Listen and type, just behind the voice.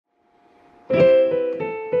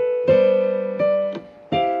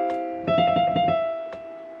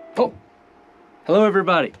Oh, hello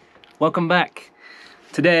everybody. Welcome back.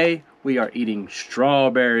 Today we are eating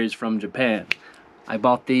strawberries from Japan. I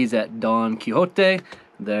bought these at Don Quixote.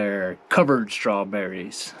 They're covered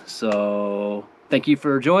strawberries. So thank you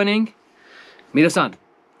for joining. 皆さん、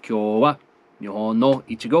今日は日本の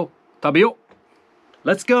いちご食べよう。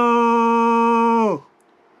Let's go!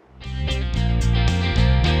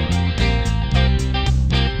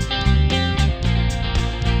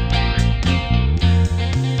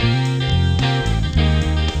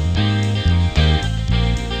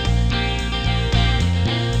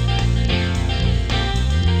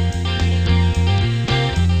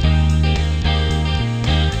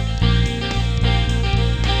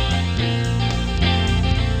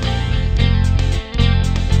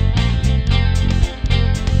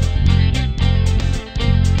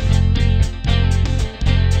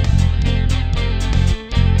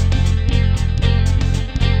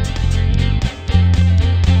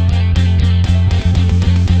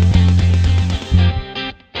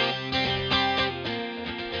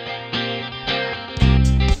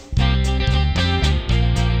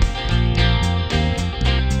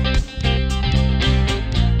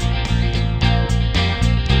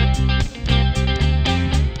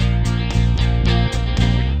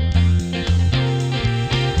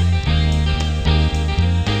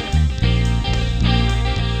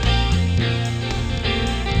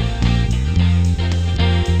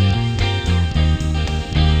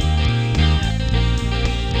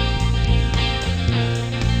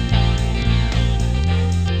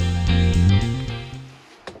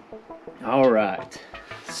 Alright,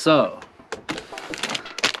 so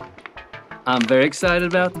I'm very excited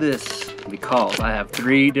about this because I have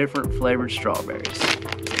 3 different flavored strawberries.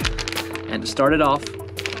 And to start it off,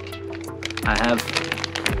 I have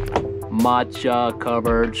matcha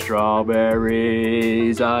covered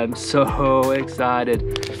strawberries. I'm so excited.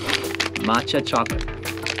 Matcha chocolate.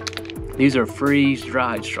 These are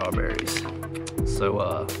freeze-dried strawberries. So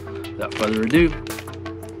without further ado,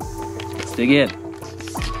 let's dig in.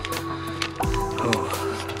 Oh,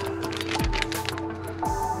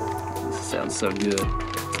 this sounds so good.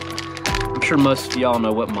 I'm sure most of y'all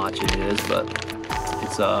know what matcha is, but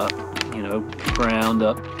it's you know, ground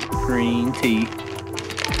up green tea.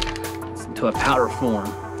 It's into a powder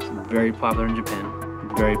form. It's very popular in Japan,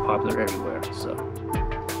 very popular everywhere. So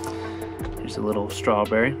here's a little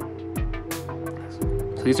strawberry.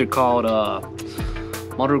 So these are called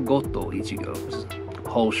Marugoto Ichigo, which is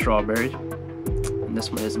whole strawberries. And this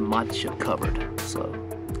one is matcha covered. So,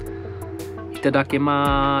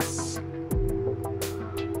 itadakimasu.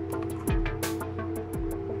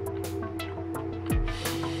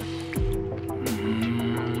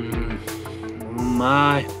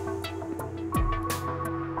 My.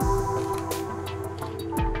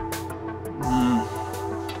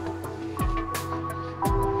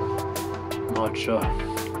 Matcha.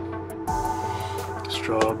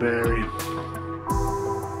 Strawberry.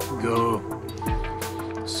 Go.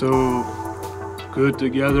 So good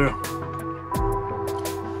together.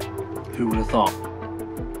 Who would have thought?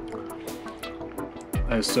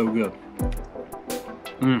 That is so good.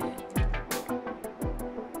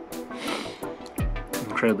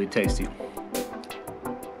 Incredibly tasty.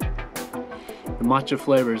 The matcha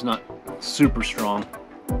flavor is not super strong.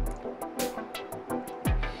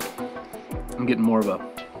 I'm getting more of a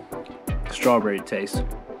strawberry taste,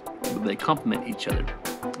 but they complement each other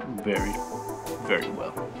very, very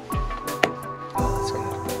well. Oh, that's good.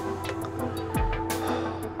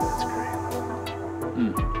 That's great.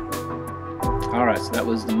 All right, so that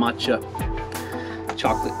was the matcha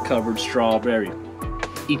chocolate covered strawberry.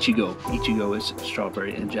 Ichigo. Ichigo is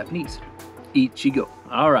strawberry in Japanese. Ichigo.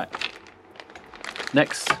 All right.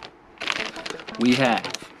 Next, we have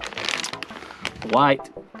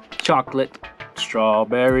white chocolate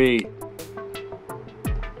strawberry.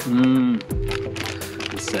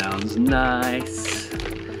 It sounds nice.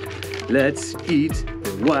 Let's eat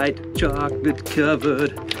the white chocolate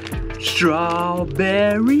covered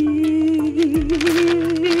strawberry.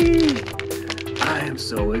 I am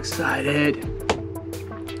so excited.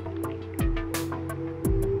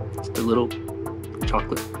 It's the little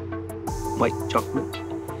chocolate, white chocolate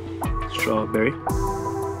strawberry.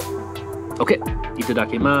 Okay,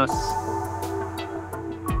 itadakimasu.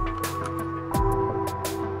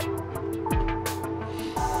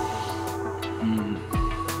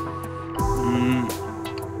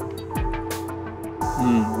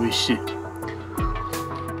 Oishii.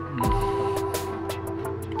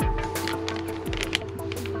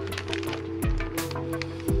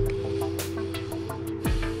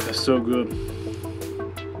 That's so good.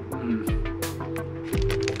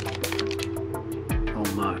 Oh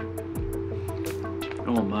my.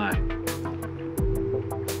 Oh my.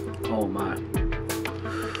 Oh my.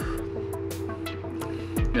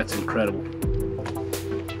 That's incredible.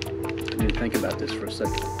 I need to think about this for a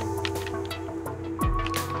second.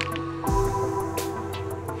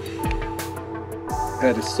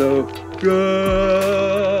 That is so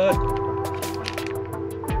good.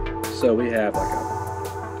 So we have like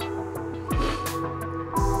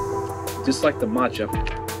just like the matcha,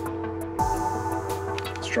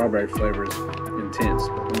 strawberry flavor is intense.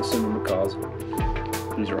 I'm assuming because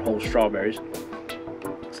these are whole strawberries,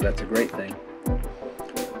 so that's a great thing.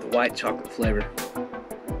 The white chocolate flavor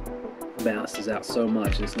balances out so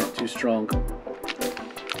much. It's not too strong.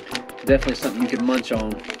 Definitely something you can munch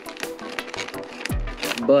on,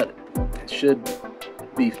 but it should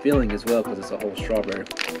be filling as well because it's a whole strawberry.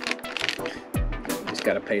 We just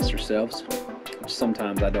gotta pace ourselves, which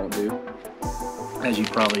sometimes I don't do, as you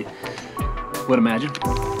probably would imagine.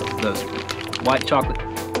 Those white chocolate,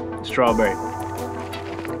 strawberry,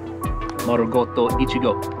 Marugoto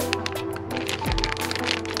Ichigo.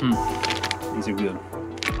 These are good.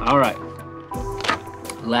 All right.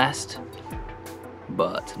 Last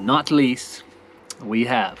but not least, we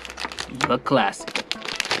have the classic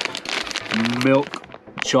milk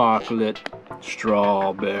chocolate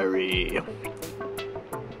strawberry.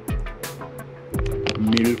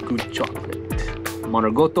 Milk chocolate.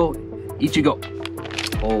 Marugoto Ichigo.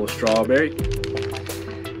 Whole strawberry.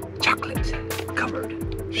 Chocolate covered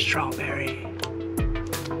strawberry.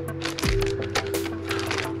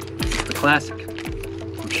 It's the classic.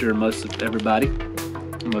 I'm sure most of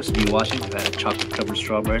you watching have had a chocolate covered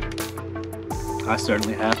strawberry. I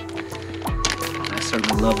certainly have. I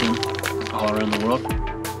certainly love them all around the world.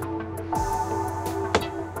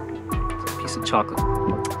 It's a piece of chocolate.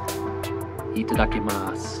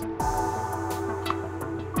 Itadakimasu.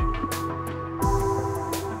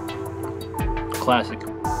 Classic.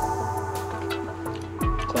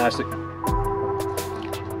 Classic.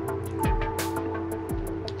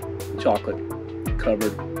 Chocolate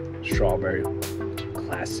covered strawberry.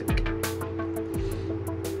 Classic.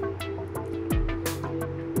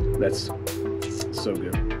 That's so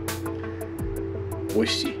good.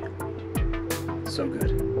 Oishi. So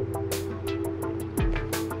good.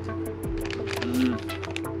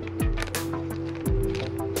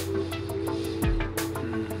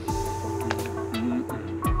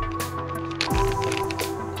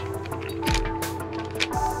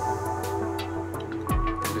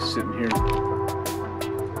 Just sitting here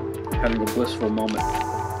having a blissful moment.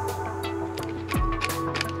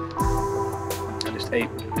 I just ate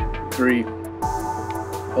 3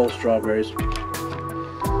 whole strawberries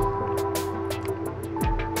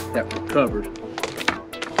that were covered.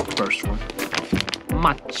 First one,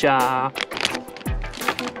 matcha.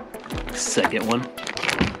 Second one,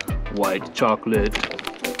 white chocolate.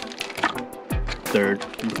 Third,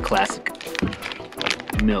 the classic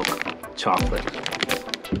milk chocolate.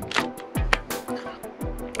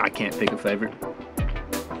 I can't pick a favorite.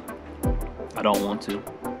 I don't want to,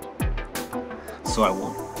 so I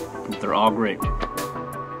won't. They're all great.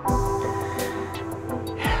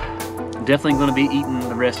 Definitely going to be eating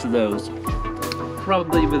the rest of those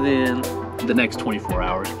probably within the next 24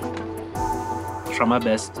 hours. I'll try my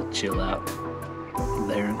best to chill out.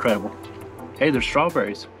 They're incredible. Hey, they're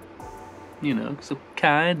strawberries. You know, so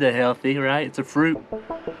kinda healthy, right? It's a fruit.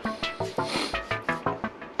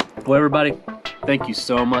 Well, everybody, thank you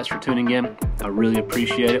so much for tuning in. I really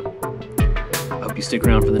appreciate it. I hope you stick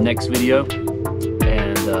around for the next video.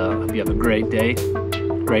 And hope you have a great day,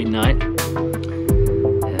 great night.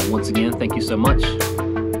 And once again, thank you so much.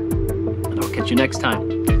 And I'll catch you next time.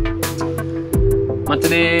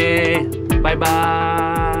 Matane!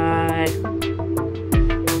 Bye-bye!